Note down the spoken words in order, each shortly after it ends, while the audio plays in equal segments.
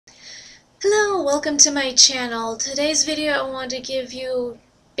Hello, welcome to my channel. Today's video I want to give you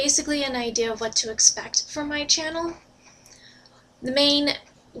basically an idea of what to expect from my channel. The main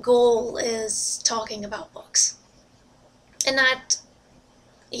goal is talking about books. And not,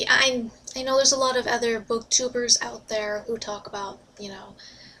 yeah, I know there's a lot of other booktubers out there who talk about,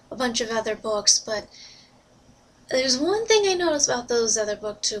 a bunch of other books, but there's one thing I notice about those other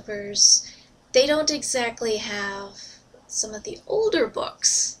booktubers. They don't exactly have some of the older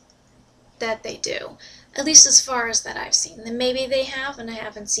books that they do, at least as far as that I've seen. Then maybe they have, and I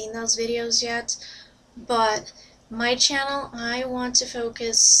haven't seen those videos yet, but my channel, I want to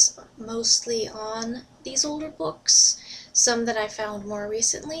focus mostly on these older books, some that I found more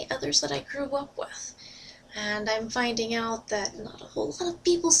recently, others that I grew up with, and I'm finding out that not a whole lot of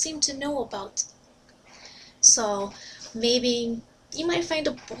people seem to know about. So maybe you might find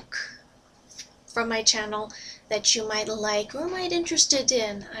a book from my channel that you might like or might interested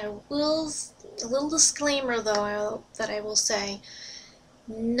in. A little disclaimer though that I will say,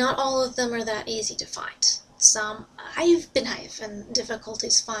 not all of them are that easy to find. Some I've been having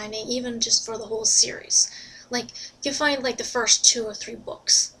difficulties finding, even just for the whole series. Like, you can find like the first 2 or 3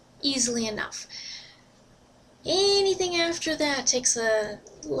 books easily enough. Anything after that takes a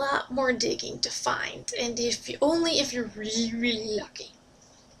lot more digging to find, and only if you're really lucky.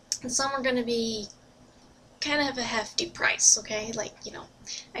 And some are going to be kind of a hefty price, okay? Like,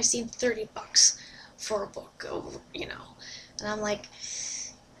 I've seen $30 for a book, and I'm like,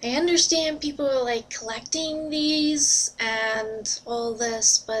 I understand people are like collecting these and all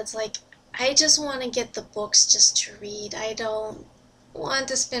this, but it's like, I just want to get the books just to read. I don't want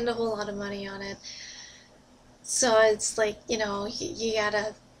to spend a whole lot of money on it. So it's like, you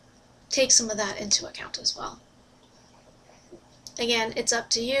gotta take some of that into account as well. Again, it's up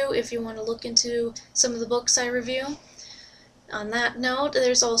to you if you want to look into some of the books I review. On that note,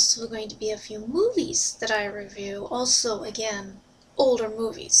 there's also going to be a few movies that I review. Also, again, older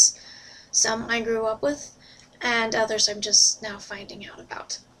movies. Some I grew up with, and others I'm just now finding out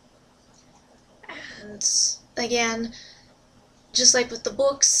about. And again, just like with the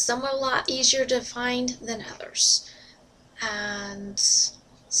books, some are a lot easier to find than others. And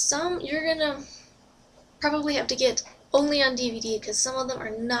some you're gonna probably have to get only on DVD, because some of them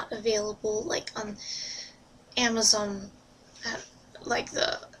are not available like on Amazon, like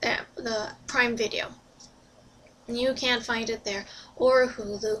the Prime Video. And you can't find it there, or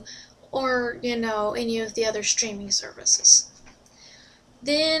Hulu, or any of the other streaming services.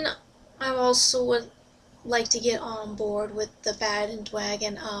 Then I also would like to get on board with the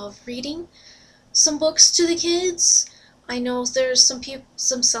bandwagon of reading some books to the kids. I know there's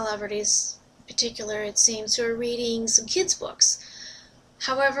some celebrities in particular, it seems, who are reading some kids' books.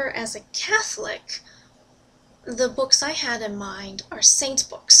 However, as a Catholic, the books I had in mind are saint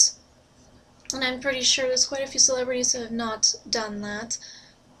books. And I'm pretty sure there's quite a few celebrities who have not done that.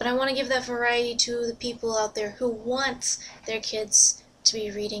 But I want to give that variety to the people out there who want their kids to be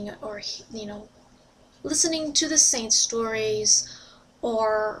reading or, listening to the saint stories,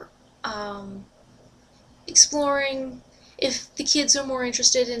 or exploring, if the kids are more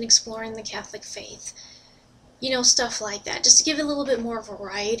interested in exploring the Catholic faith. Stuff like that, just to give it a little bit more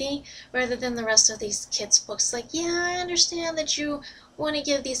variety, rather than the rest of these kids' books. Like, yeah, I understand that you want to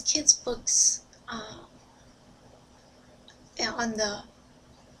give these kids' books out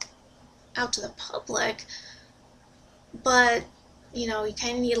to the public, but, you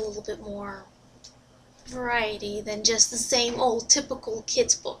kind of need a little bit more variety than just the same old typical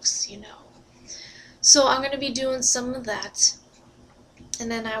kids' books, So I'm going to be doing some of that, and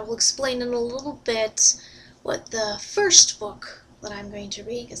then I will explain in a little bit what the first book that I'm going to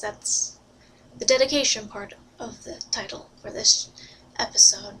read, because that's the dedication part of the title for this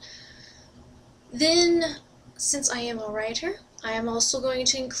episode. Then, since I am a writer, I am also going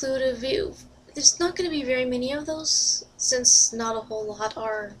to include a view. There's not going to be very many of those, since not a whole lot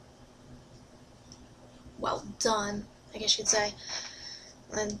are, well, done, I guess you'd say.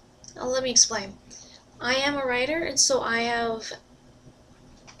 And let me explain. I am a writer, and so I have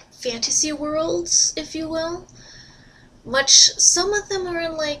fantasy worlds, if you will. Some of them are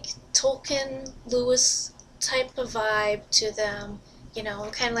in like Tolkien, Lewis type of vibe to them,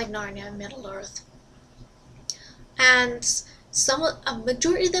 kind of like Narnia, Middle-earth. And a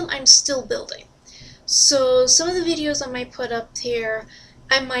majority of them I'm still building. So some of the videos I might put up here,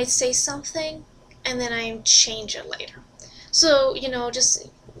 I might say something, and then I change it later. So, just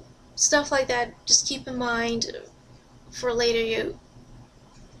stuff like that, just keep in mind for later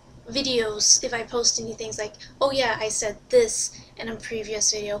videos, if I post any things like, oh yeah, I said this in a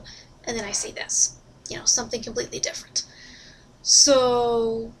previous video, and then I say this. Something completely different.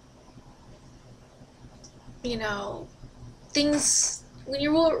 So, you know, things, when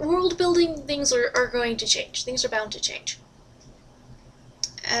you're world building, things are going to change. Things are bound to change.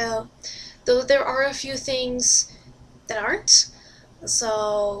 Though there are a few things that aren't.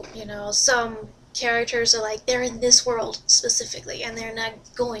 So, some characters are like, they're in this world specifically, and they're not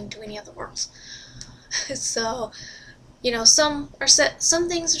going to any other worlds. So, some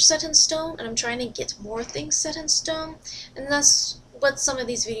things are set in stone, and I'm trying to get more things set in stone, and that's what some of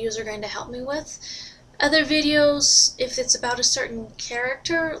these videos are going to help me with. Other videos, if it's about a certain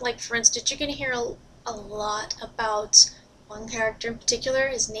character, like for instance, you're going to hear a lot about one character in particular.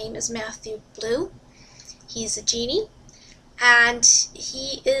 His name is Matthew Blue. He's a genie, and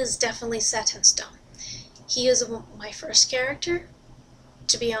he is definitely set in stone. He is my first character,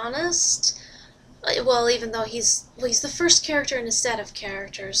 to be honest. Well, even though he's the first character in a set of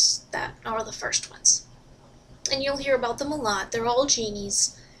characters that are the first ones. And you'll hear about them a lot. They're all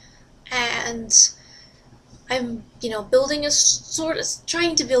genies. And I'm, building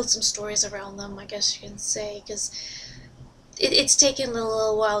trying to build some stories around them, I guess you can say, because it's taken a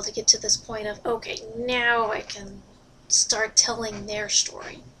little while to get to this point of, okay, now I can start telling their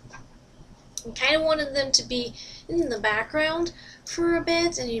story. I kind of wanted them to be in the background for a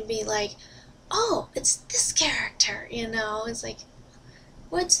bit, and you'd be like, oh, it's this character, it's like,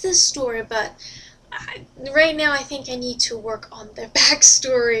 what's this story? But right now I think I need to work on their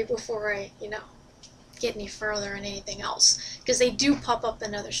backstory before I, get any further in anything else, because they do pop up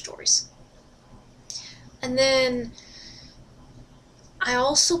in other stories. And then I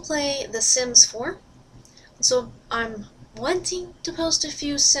also play The Sims 4, so I'm wanting to post a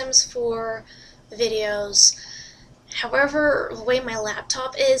few Sims 4 videos. However, the way my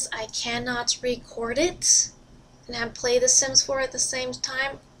laptop is, I cannot record it and play The Sims 4 at the same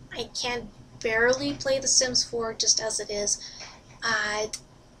time. I can barely play The Sims 4 just as it is.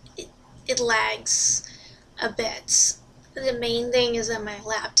 It lags a bit. The main thing is that my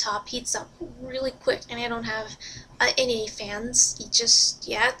laptop heats up really quick, and I don't have any fans just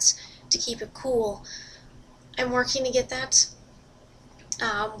yet to keep it cool. I'm working to get that.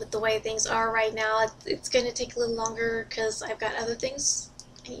 With the way things are right now, it's going to take a little longer because I've got other things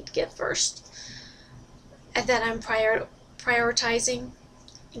I need to get first, and that I'm prioritizing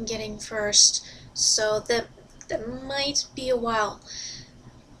and getting first, so that might be a while.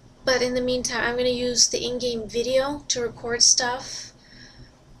 But in the meantime, I'm going to use the in-game video to record stuff,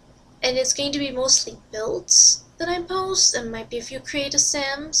 and it's going to be mostly builds that I post, and might be a few create a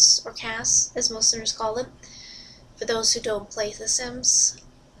Sims, or CAS as most Sims call them, for those who don't play The Sims.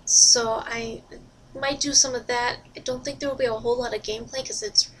 So I might do some of that. I don't think there will be a whole lot of gameplay because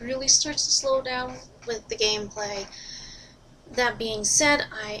it really starts to slow down with the gameplay. That being said,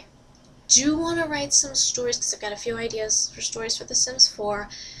 I do want to write some stories because I've got a few ideas for stories for The Sims 4,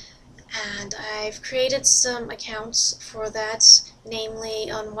 and I've created some accounts for that, namely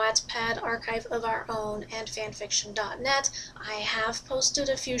on Wattpad, Archive of Our Own, and fanfiction.net. I have posted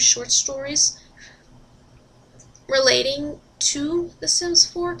a few short stories relating to The Sims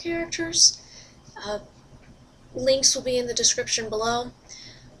 4 characters. Links will be in the description below.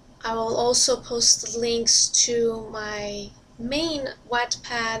 I will also post links to my main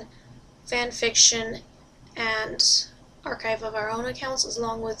Wattpad, fanfiction, and Archive of Our Own accounts,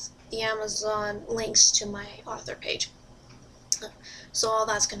 along with the Amazon links to my author page. So all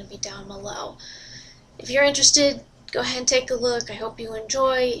that's going to be down below. If you're interested, go ahead and take a look. I hope you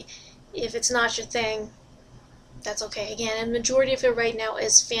enjoy. If it's not your thing, that's okay. Again, and the majority of it right now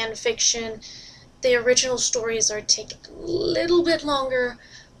is fan fiction. The original stories are taking a little bit longer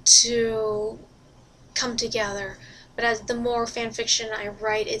to come together, but as the more fan fiction I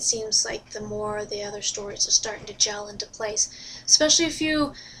write, it seems like the more the other stories are starting to gel into place. Especially a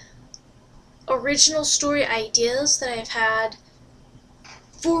few original story ideas that I've had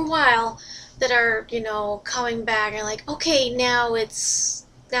for a while that are, coming back and like, okay, now it's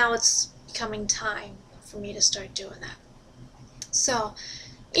becoming time for me to start doing that. So,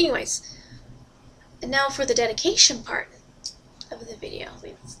 anyways, and now for the dedication part of the video.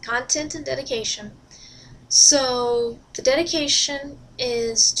 It's content and dedication. So, the dedication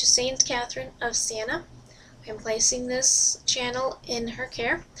is to Saint Catherine of Siena. I'm placing this channel in her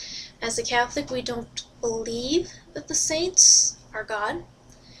care. As a Catholic, we don't believe that the saints are God.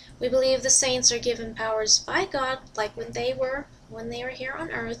 We believe the saints are given powers by God, like when they were here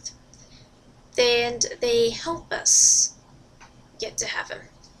on earth, and they help us get to heaven.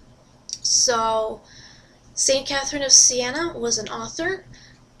 So, Saint Catherine of Siena was an author,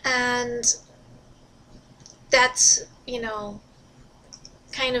 and that's,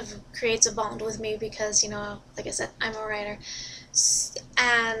 kind of creates a bond with me because, like I said, I'm a writer.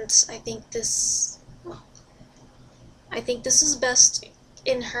 And I think this, I think this is best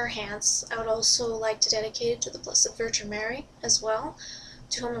in her hands. I would also like to dedicate it to the Blessed Virgin Mary as well,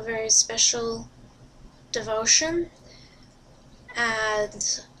 to whom a very special devotion.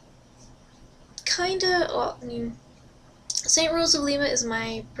 And kinda, well, I mean, Saint Rose of Lima is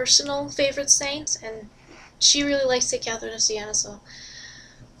my personal favorite saint, and she really likes Saint Catherine of Siena, so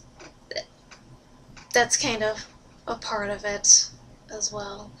that's kind of a part of it as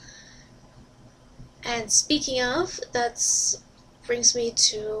well. And speaking of, that brings me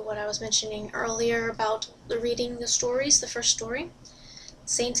to what I was mentioning earlier about reading the stories, the first story.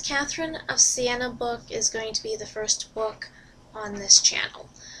 Saint Catherine of Siena book is going to be the first book on this channel.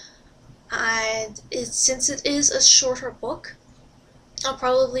 And since it is a shorter book, I'll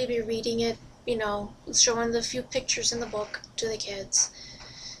probably be reading it, you know, showing the few pictures in the book to the kids.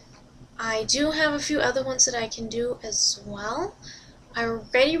 I do have a few other ones that I can do as well. I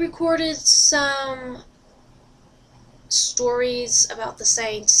already recorded some stories about the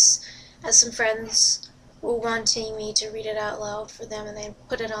saints, as some friends were wanting me to read it out loud for them and then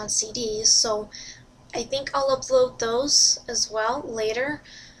put it on CDs, so I think I'll upload those as well later.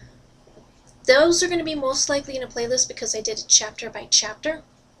 Those are going to be most likely in a playlist because I did it chapter by chapter,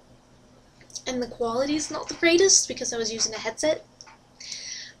 and the quality is not the greatest because I was using a headset.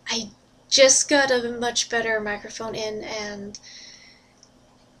 I just got a much better microphone in, and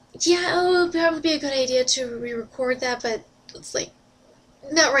yeah, it would probably be a good idea to re-record that, but it's like,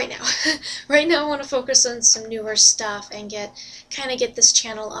 not right now. Right now I want to focus on some newer stuff and kind of get this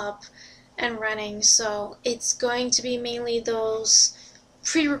channel up and running, so it's going to be mainly those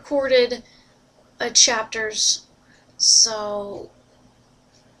pre-recorded chapters, so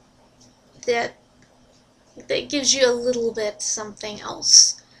that gives you a little bit something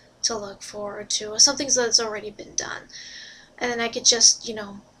else to look forward to, something that's already been done, and then I could just, you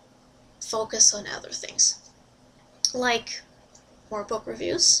know, focus on other things, like more book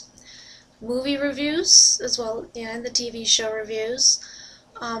reviews, movie reviews as well, yeah, and the TV show reviews.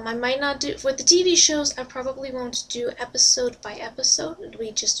 I might not do, with the TV shows, I probably won't do episode by episode. It'll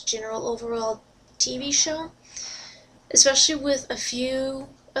be just a general overall TV show, especially with a few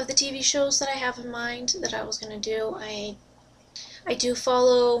of the TV shows that I have in mind that I was going to do. I do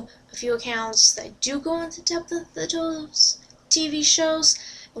follow a few accounts that do go into depth of those TV shows,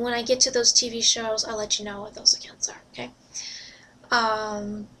 and when I get to those TV shows, I'll let you know what those accounts are, okay?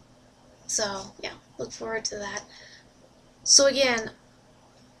 So, yeah, look forward to that. So again,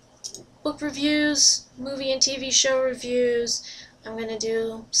 book reviews, movie and TV show reviews, I'm going to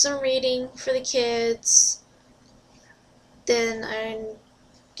do some reading for the kids, then I'm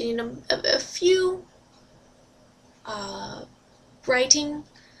getting a few writing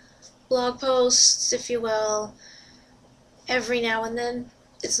blog posts, if you will, every now and then.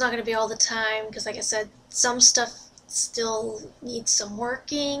 It's not going to be all the time, because like I said, some stuff still needs some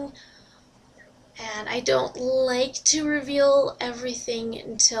working, and I don't like to reveal everything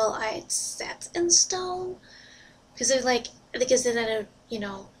until it's set in stone, because then it, you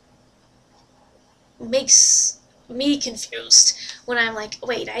know, makes me confused when I'm like,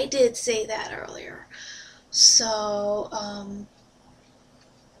 wait, I did say that earlier. So,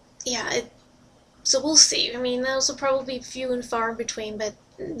 yeah, so we'll see. I mean, those will probably be few and far in between, but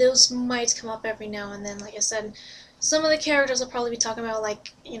those might come up every now and then. Like I said, some of the characters I'll probably be talking about,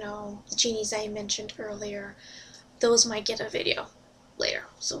 like, you know, the genies I mentioned earlier. Those might get a video later,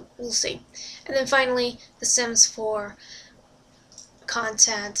 so we'll see. And then finally, The Sims 4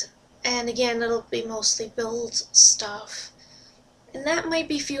 content. And again, it'll be mostly build stuff. And that might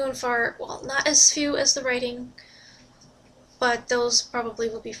be few and far, well, not as few as the writing, but those probably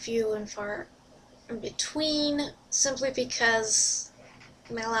will be few and far in between, simply because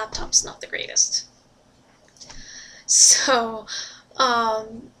my laptop's not the greatest. So,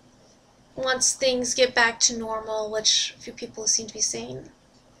 once things get back to normal, which a few people seem to be saying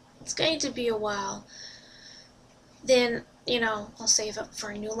it's going to be a while, then, you know, I'll save up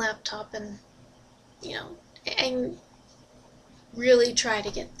for a new laptop and, you know, and really try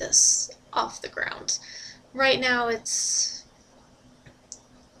to get this off the ground. Right now it's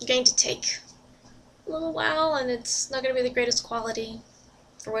going to take a little while, and it's not going to be the greatest quality,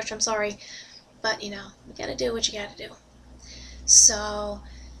 for which I'm sorry, but, you know, you gotta do what you gotta do. So,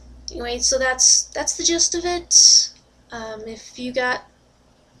 anyway, so that's the gist of it. If you got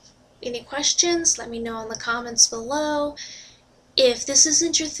any questions, let me know in the comments below. If this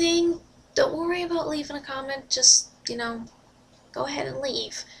isn't your thing, don't worry about leaving a comment, just, you know, go ahead and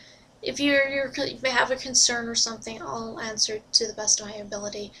leave. If you may have a concern or something, I'll answer to the best of my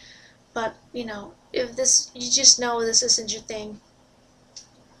ability. But, you know, if you just know this isn't your thing,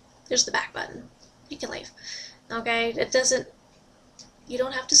 there's the back button. You can leave. Okay, you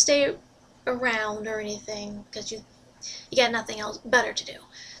don't have to stay around or anything, because you got nothing else better to do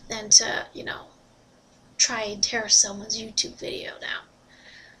than to, try and tear someone's YouTube video down.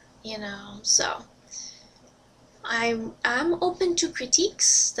 So I'm open to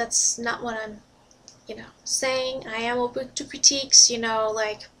critiques. That's not what I'm, saying. I am open to critiques,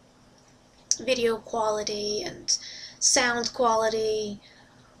 like video quality and sound quality,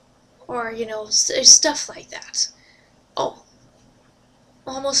 or, stuff like that. Oh,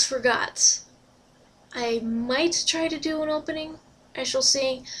 almost forgot. I might try to do an opening. I shall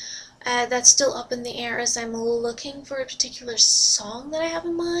see. That's still up in the air as I'm looking for a particular song that I have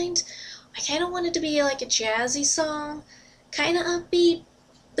in mind. I kind of want it to be like a jazzy song, kind of upbeat,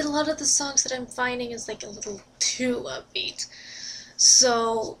 but a lot of the songs that I'm finding is like a little too upbeat.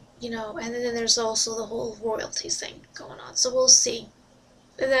 So, and then there's also the whole royalties thing going on. So we'll see.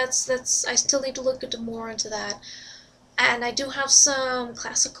 I still need to look more into that. And I do have some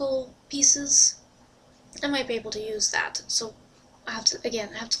classical pieces. I might be able to use that. So I have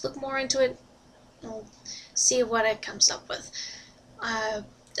to look more into it. I'll see what it comes up with.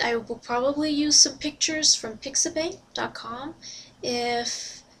 I will probably use some pictures from Pixabay.com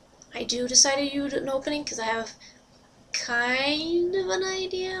if I do decide to use an opening, because I have kind of an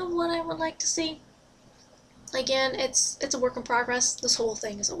idea of what I would like to see. Again, it's a work in progress. This whole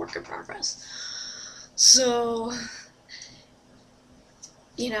thing is a work in progress. So,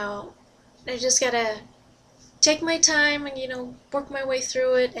 I just gotta take my time and, work my way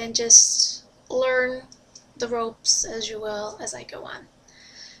through it and just learn the ropes, as you will, as I go on.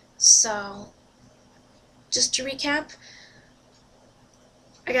 So, just to recap,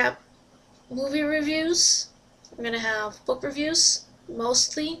 I got movie reviews. I'm gonna have book reviews,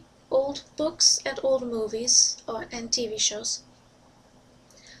 mostly old books and old movies and TV shows.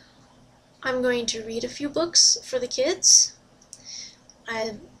 I'm going to read a few books for the kids.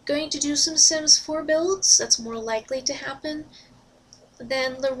 I'm going to do some Sims 4 builds. That's more likely to happen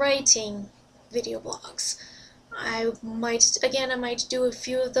than the writing video blogs. I might do a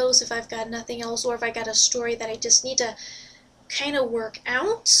few of those if I've got nothing else, or if I got a story that I just need to kind of work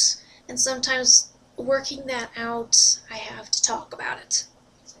out, and sometimes working that out, I have to talk about it.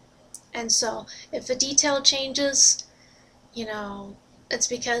 And so, if a detail changes, it's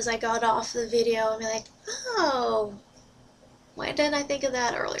because I got off the video and be like, oh, why didn't I think of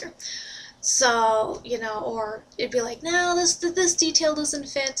that earlier? So, or it'd be like, no, this detail doesn't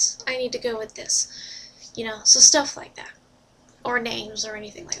fit, I need to go with this. So stuff like that. Or names or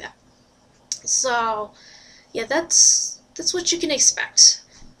anything like that. So, yeah, that's what you can expect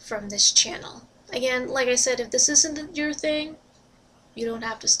from this channel. Again, like I said, if this isn't your thing, you don't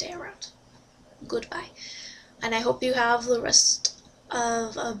have to stay around. Goodbye. And I hope you have the rest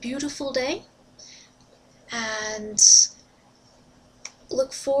of a beautiful day. And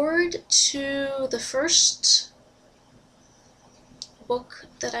look forward to the first book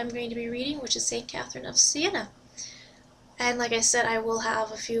that I'm going to be reading, which is St. Catherine of Siena. And like I said, I will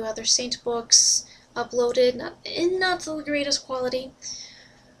have a few other Saint books uploaded, not the greatest quality,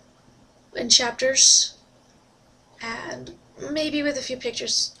 in chapters, and maybe with a few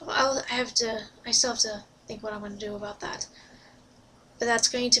pictures. I still have to think what I'm going to do about that. But that's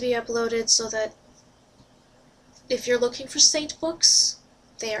going to be uploaded so that if you're looking for Saint books,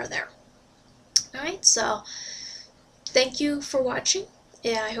 they are there. Alright, so thank you for watching.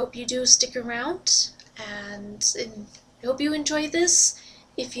 Yeah, I hope you do stick around, and I hope you enjoy this.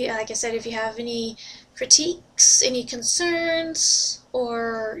 If you, like I said, if you have any critiques, any concerns,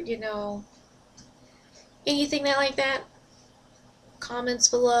 or, anything like that, comments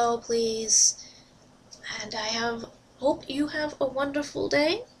below, please. And I hope you have a wonderful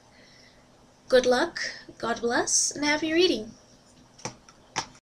day. Good luck, God bless, and happy reading.